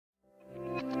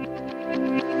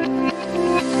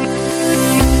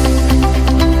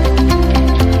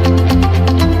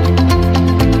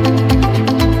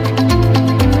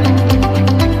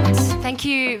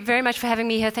having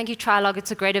me here. Thank you, Trilog.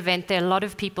 It's a great event. There are a lot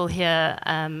of people here.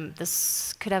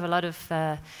 This could have a lot of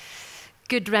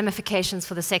good ramifications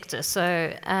for the sector.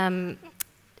 So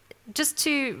just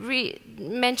to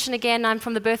mention again, I'm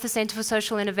from the Bertha Centre for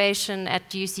Social Innovation at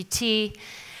UCT.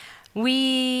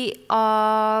 We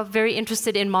are very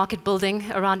interested in market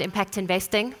building around impact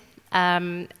investing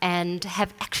and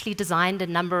have actually designed a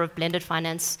number of blended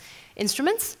finance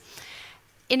instruments.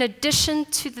 In addition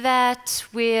to that,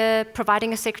 we're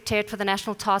providing a secretariat for the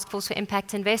National Task Force for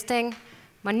Impact Investing.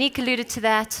 Monique alluded to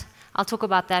that. I'll talk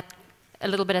about that a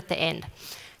little bit at the end.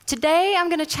 Today, I'm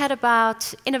going to chat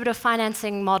about innovative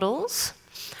financing models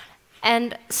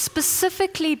and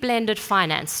specifically blended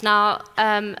finance. Now,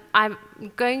 I'm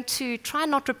going to try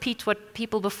and not repeat what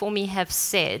people before me have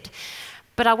said,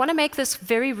 but I want to make this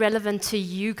very relevant to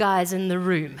you guys in the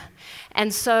room.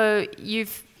 And so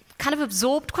you've kind of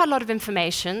absorbed quite a lot of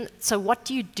information, so what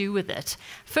do you do with it?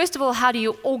 First of all, how do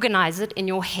you organize it in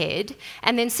your head?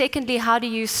 And then secondly, how do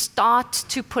you start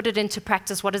to put it into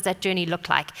practice? What does that journey look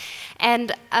like?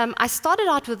 And I started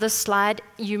out with this slide.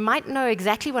 You might know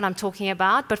exactly what I'm talking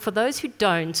about, but for those who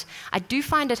don't, I do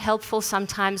find it helpful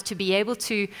sometimes to be able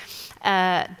to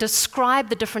describe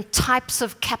the different types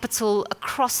of capital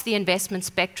across the investment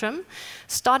spectrum,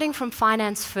 starting from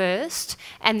finance first,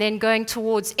 and then going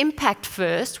towards impact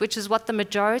first, which is what the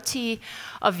majority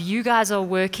of you guys are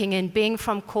working in, being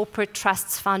from corporate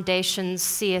trusts, foundations,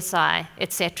 CSI,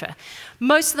 etc.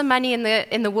 Most of the money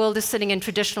in the world is sitting in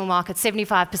traditional markets,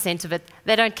 75% of it.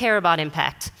 They don't care about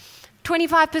impact.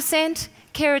 25%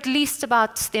 care at least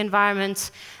about the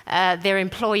environment, their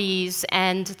employees,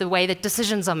 and the way that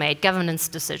decisions are made, governance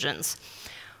decisions.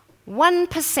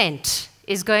 1%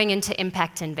 is going into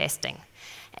impact investing.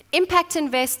 Impact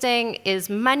investing is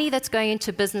money that's going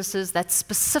into businesses that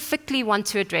specifically want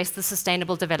to address the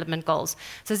Sustainable Development Goals.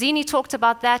 So Zini talked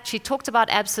about that. She talked about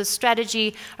Absa's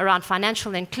strategy around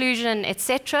financial inclusion,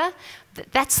 etc.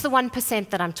 That's the 1%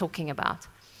 that I'm talking about.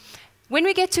 When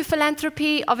we get to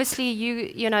philanthropy, obviously,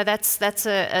 you know that's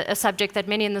a subject that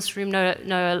many in this room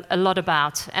know a lot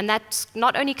about. And that's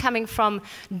not only coming from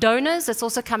donors, it's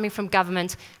also coming from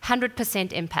government,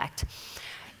 100% impact.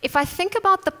 If I think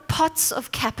about the pots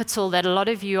of capital that a lot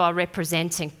of you are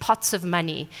representing, pots of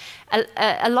money,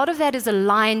 a lot of that is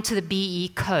aligned to the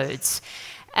BE codes.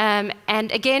 And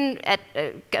again,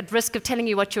 at risk of telling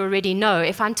you what you already know,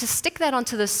 if I'm to stick that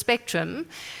onto the spectrum,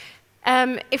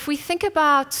 if we think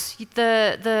about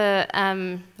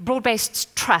the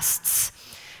broad-based trusts,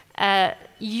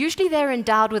 usually they're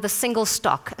endowed with a single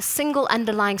stock, a single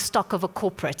underlying stock of a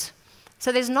corporate.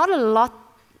 So there's not a lot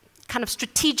kind of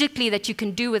strategically that you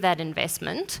can do with that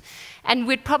investment, and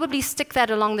we'd probably stick that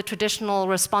along the traditional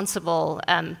responsible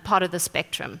part of the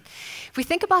spectrum. If we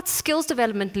think about skills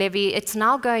development levy, it's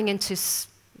now going into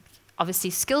obviously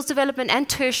skills development and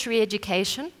tertiary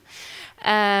education,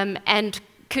 and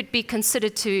could be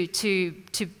considered to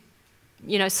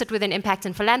sit within impact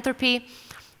and philanthropy.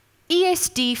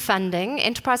 ESD funding,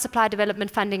 enterprise supply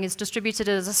development funding, is distributed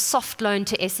as a soft loan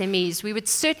to SMEs. We would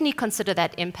certainly consider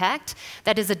that impact.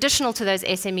 That is additional to those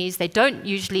SMEs. They don't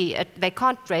usually, they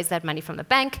can't raise that money from the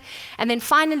bank. And then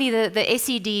finally, the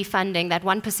SED funding, that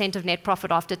 1% of net profit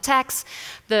after tax,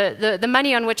 the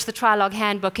money on which the Trilog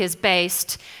handbook is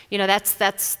based,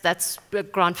 that's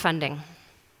grant funding.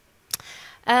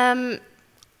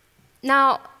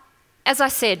 Now, as I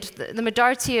said, the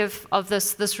majority of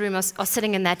this room are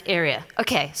sitting in that area.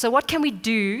 Okay, so what can we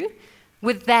do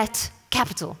with that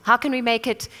capital? How can we make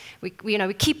it, we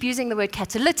keep using the word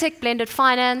catalytic, blended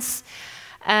finance.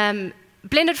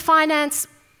 Blended finance,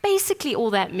 basically all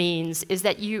that means is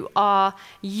that you are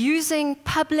using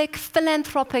public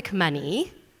philanthropic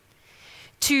money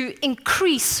to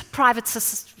increase private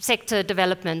sector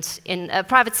development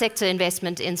private sector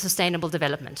investment in sustainable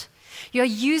development. You're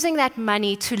using that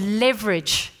money to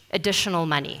leverage additional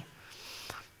money.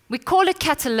 We call it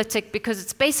catalytic because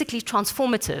it's basically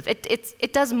transformative.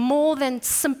 It does more than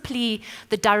simply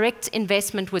the direct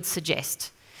investment would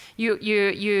suggest.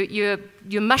 You're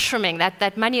mushrooming,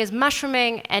 that money is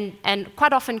mushrooming and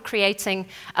quite often creating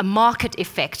a market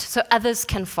effect so others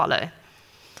can follow.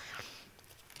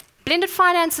 Blended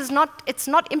finance is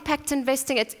not impact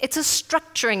investing, it's a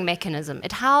structuring mechanism.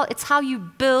 It's how you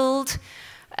build,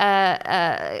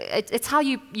 it's how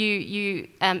you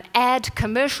add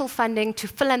commercial funding to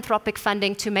philanthropic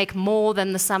funding to make more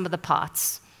than the sum of the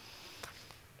parts.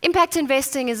 Impact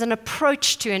investing is an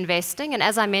approach to investing, and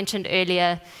as I mentioned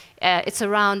earlier, it's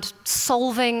around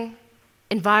solving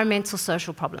environmental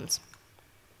social problems.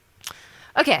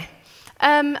 Okay.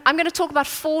 I'm going to talk about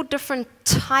 4 different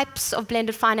types of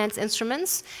blended finance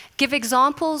instruments, give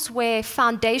examples where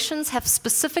foundations have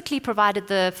specifically provided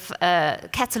the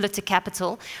catalytic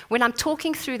capital. When I'm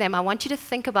talking through them, I want you to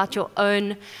think about your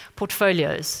own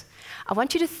portfolios. I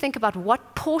want you to think about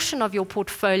what portion of your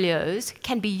portfolios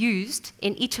can be used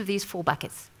in each of these 4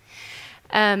 buckets.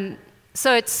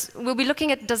 So we'll be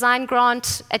looking at design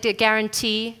grant, at a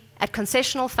guarantee, at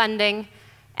concessional funding,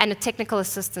 and at technical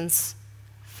assistance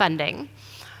funding.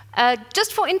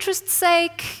 Just for interest's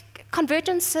sake,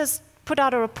 Convergence has put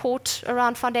out a report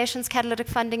around foundations, catalytic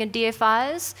funding, and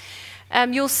DFIs.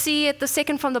 You'll see at the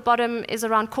second from the bottom is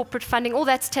around corporate funding. All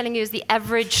that's telling you is the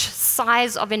average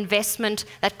size of investment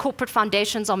that corporate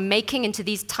foundations are making into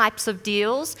these types of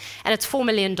deals, and it's $4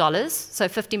 million, so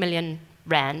 50 million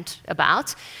rand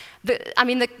about.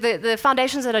 The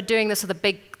foundations that are doing this are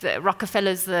the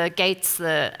Rockefellers, the Gates,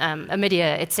 the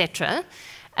Amidia, etc.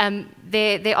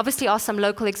 There obviously are some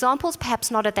local examples,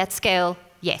 perhaps not at that scale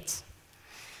yet.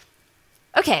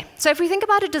 Okay, so if we think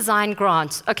about a design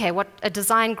grant, okay, what a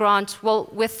design grant, well,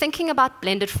 we're thinking about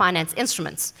blended finance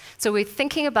instruments. So we're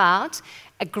thinking about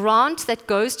a grant that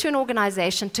goes to an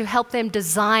organization to help them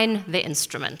design the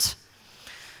instrument.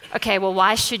 Okay, well,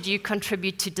 why should you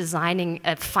contribute to designing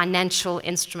a financial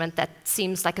instrument? That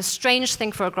seems like a strange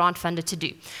thing for a grant funder to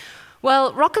do.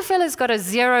 Well, Rockefeller's got a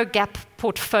zero-gap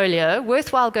portfolio,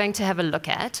 worthwhile going to have a look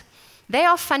at. They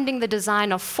are funding the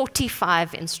design of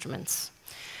 45 instruments.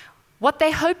 What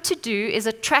they hope to do is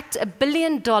attract $1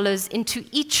 billion into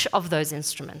each of those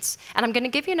instruments. And I'm going to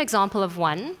give you an example of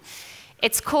one.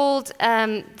 It's called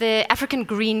the African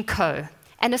Green Co.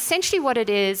 And essentially what it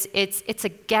is, it's a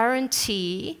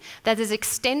guarantee that is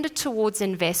extended towards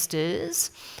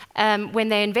investors when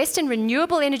they invest in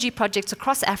renewable energy projects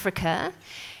across Africa,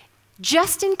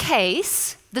 just in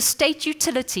case the state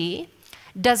utility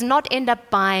does not end up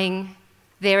buying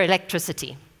their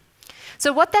electricity.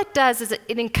 So what that does is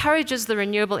it encourages the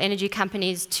renewable energy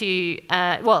companies to,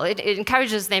 it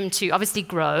encourages them to obviously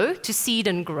grow, to seed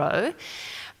and grow.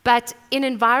 But in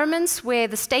environments where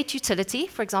the state utility,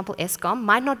 for example Eskom,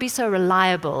 might not be so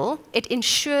reliable, it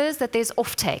ensures that there's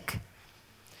offtake.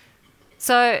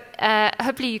 So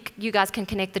hopefully you guys can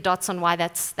connect the dots on why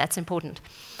that's important.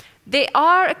 There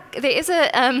is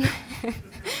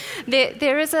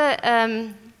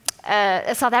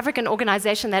a South African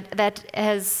organization that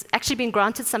has actually been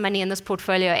granted some money in this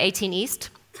portfolio, 18 East.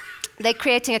 They're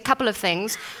creating a couple of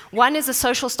things. One is a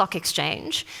social stock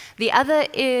exchange. The other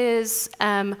is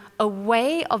a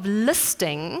way of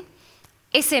listing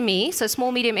SME, so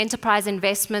small, medium enterprise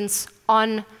investments,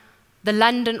 on the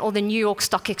London or the New York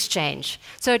Stock Exchange.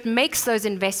 So it makes those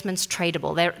investments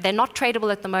tradable. They're not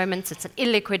tradable at the moment. It's an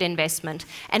illiquid investment.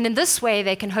 And in this way,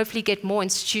 they can hopefully get more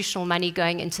institutional money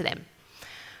going into them.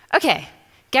 Okay,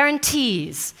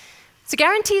 guarantees. So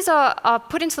guarantees are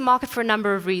put into the market for a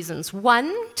number of reasons.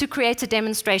 One, to create a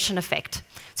demonstration effect.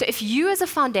 So if you as a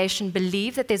foundation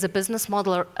believe that there's a business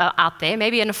model out there,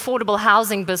 maybe an affordable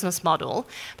housing business model,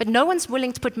 but no one's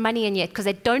willing to put money in yet because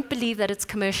they don't believe that it's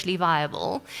commercially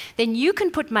viable, then you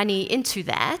can put money into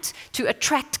that to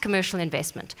attract commercial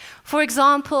investment. For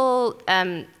example,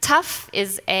 Tough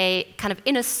is a kind of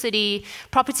inner city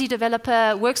property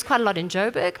developer, works quite a lot in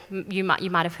Joburg. You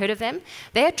might have heard of them.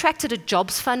 They attracted a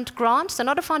jobs fund grant, so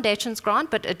not a foundations grant,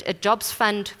 but a jobs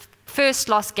fund first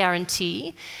loss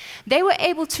guarantee. They were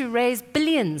able to raise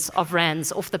billions of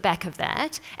rands off the back of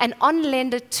that and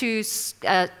on-lend it to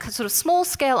sort of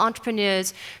small-scale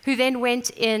entrepreneurs who then went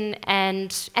in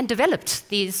and developed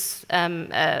these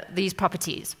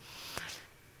properties.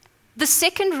 The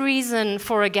second reason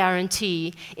for a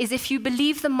guarantee is if you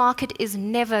believe the market is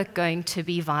never going to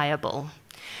be viable,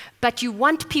 but you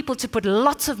want people to put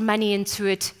lots of money into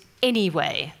it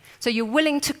anyway. So you're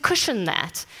willing to cushion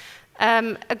that.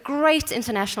 A great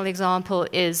international example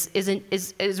is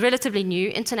relatively new,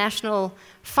 International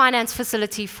Finance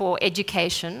Facility for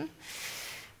Education.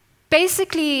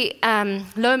 Basically,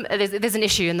 there's an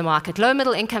issue in the market. Low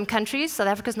middle income countries, South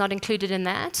Africa's not included in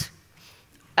that,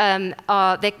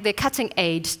 they're cutting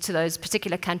aid to those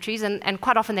particular countries, and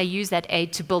quite often they use that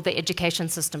aid to build their education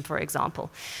system, for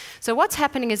example. So what's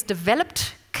happening is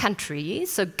developed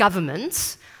countries, so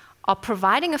governments, are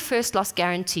providing a first loss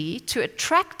guarantee to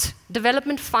attract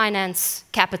development finance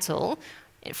capital,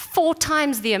 4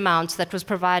 times the amount that was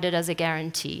provided as a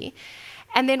guarantee.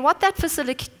 And then what that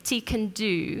facility can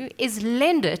do is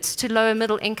lend it to lower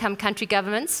middle income country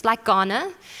governments like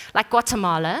Ghana, like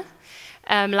Guatemala,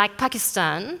 like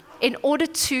Pakistan, in order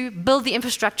to build the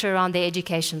infrastructure around their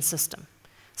education system.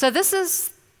 So this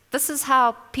is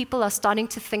how people are starting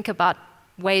to think about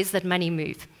ways that money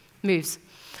moves.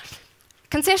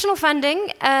 Concessional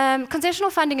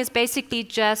funding is basically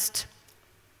just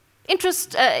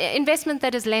investment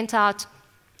that is lent out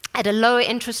at a lower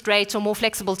interest rate or more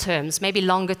flexible terms, maybe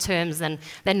longer terms than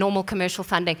normal commercial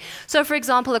funding. So, for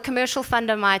example, a commercial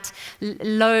funder might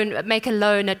make a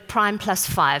loan at prime plus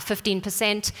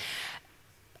 15%.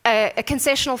 A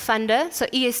concessional funder, so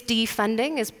ESD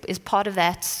funding is part of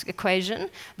that equation,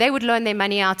 they would loan their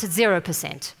money out at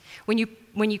 0%. When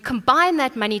you combine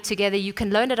that money together, you can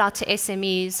loan it out to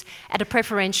SMEs at a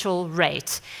preferential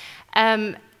rate.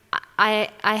 I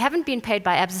haven't been paid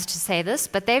by Absa to say this,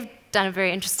 but they've done a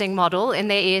very interesting model in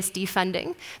their ESD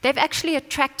funding. They've actually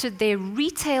attracted their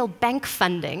retail bank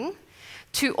funding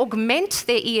to augment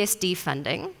their ESD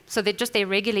funding, so they're just their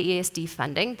regular ESD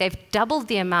funding. They've doubled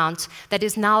the amount that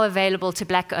is now available to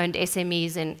black-owned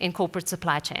SMEs in corporate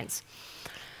supply chains.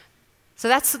 So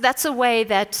that's a way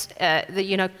that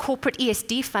corporate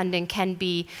ESD funding can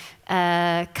be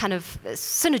kind of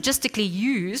synergistically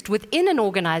used within an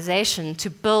organization to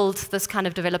build this kind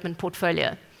of development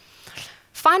portfolio.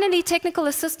 Finally, technical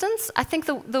assistance. I think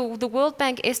the World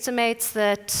Bank estimates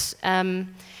that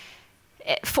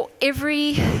for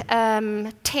every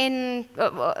 10,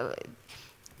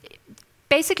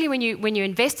 basically when you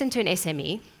invest into an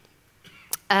SME,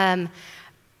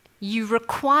 you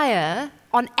require,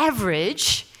 on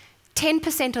average,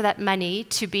 10% of that money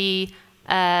to be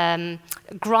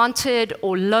granted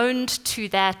or loaned to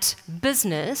that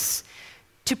business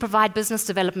to provide business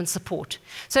development support.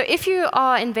 So if you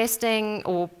are investing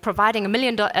or providing $1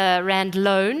 million rand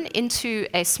loan into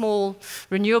a small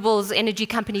renewables energy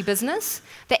company business,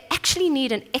 they actually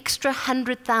need an extra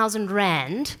 100,000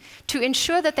 rand to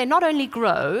ensure that they not only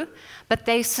grow, but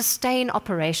they sustain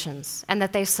operations and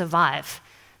that they survive.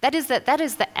 That is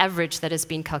the average that has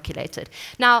been calculated.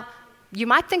 Now, you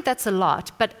might think that's a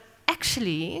lot, but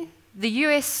actually, the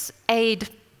US aid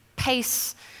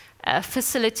PACE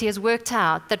facility has worked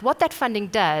out that what that funding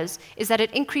does is that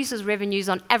it increases revenues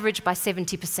on average by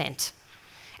 70%.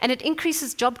 And it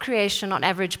increases job creation on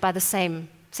average by the same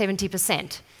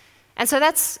 70%. And so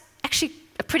that's actually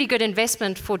a pretty good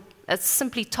investment for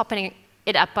simply topping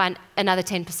it up by another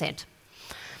 10%.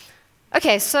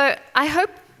 Okay, so I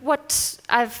hope what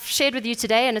I've shared with you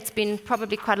today, and it's been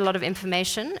probably quite a lot of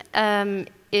information,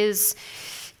 is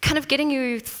kind of getting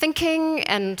you thinking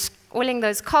and oiling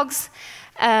those cogs.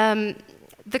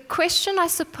 The question, I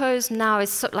suppose, now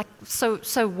is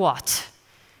so what?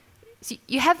 So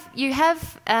you have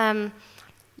an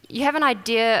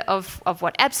idea of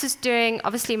what Absa is doing.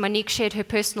 Obviously, Monique shared her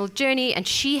personal journey, and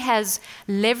she has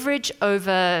leverage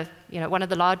over one of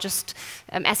the largest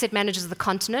asset managers of the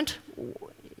continent.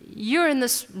 You're in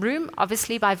this room,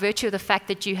 obviously, by virtue of the fact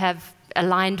that you have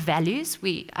aligned values.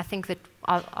 I think that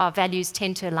our values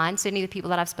tend to align, certainly the people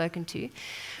that I've spoken to.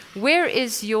 Where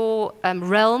is your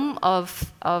realm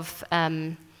of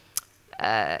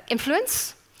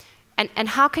influence, and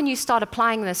how can you start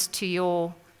applying this to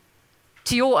your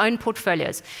own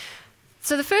portfolios?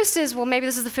 So the first is, well, maybe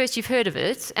this is the first you've heard of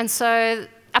it, and so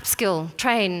upskill,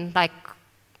 train, like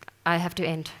I have to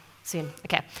end soon.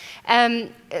 Okay,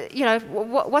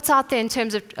 what's out there in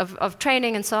terms of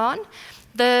training and so on.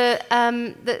 The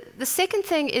second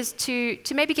thing is to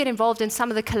maybe get involved in some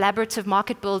of the collaborative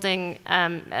market building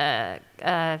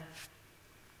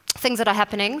things that are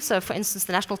happening. So, for instance,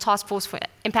 the National Task Force for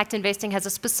Impact Investing has a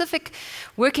specific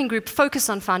working group focused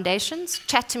on foundations.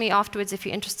 Chat to me afterwards if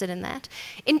you're interested in that.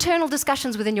 Internal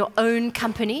discussions within your own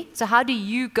company. So how do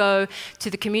you go to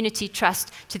the community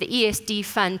trust, to the ESD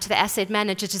fund, to the asset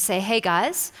manager to say, hey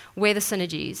guys, where are the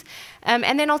synergies?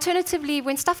 And then alternatively,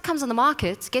 when stuff comes on the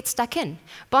market, get stuck in.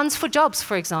 Bonds for jobs,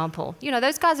 for example.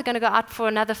 Those guys are going to go out for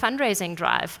another fundraising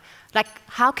drive. Like,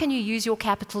 how can you use your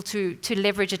capital to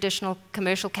leverage additional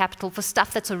commercial capital for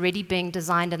stuff that's already being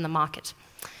designed in the market?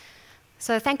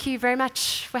 So thank you very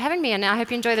much for having me, and I hope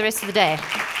you enjoy the rest of the day.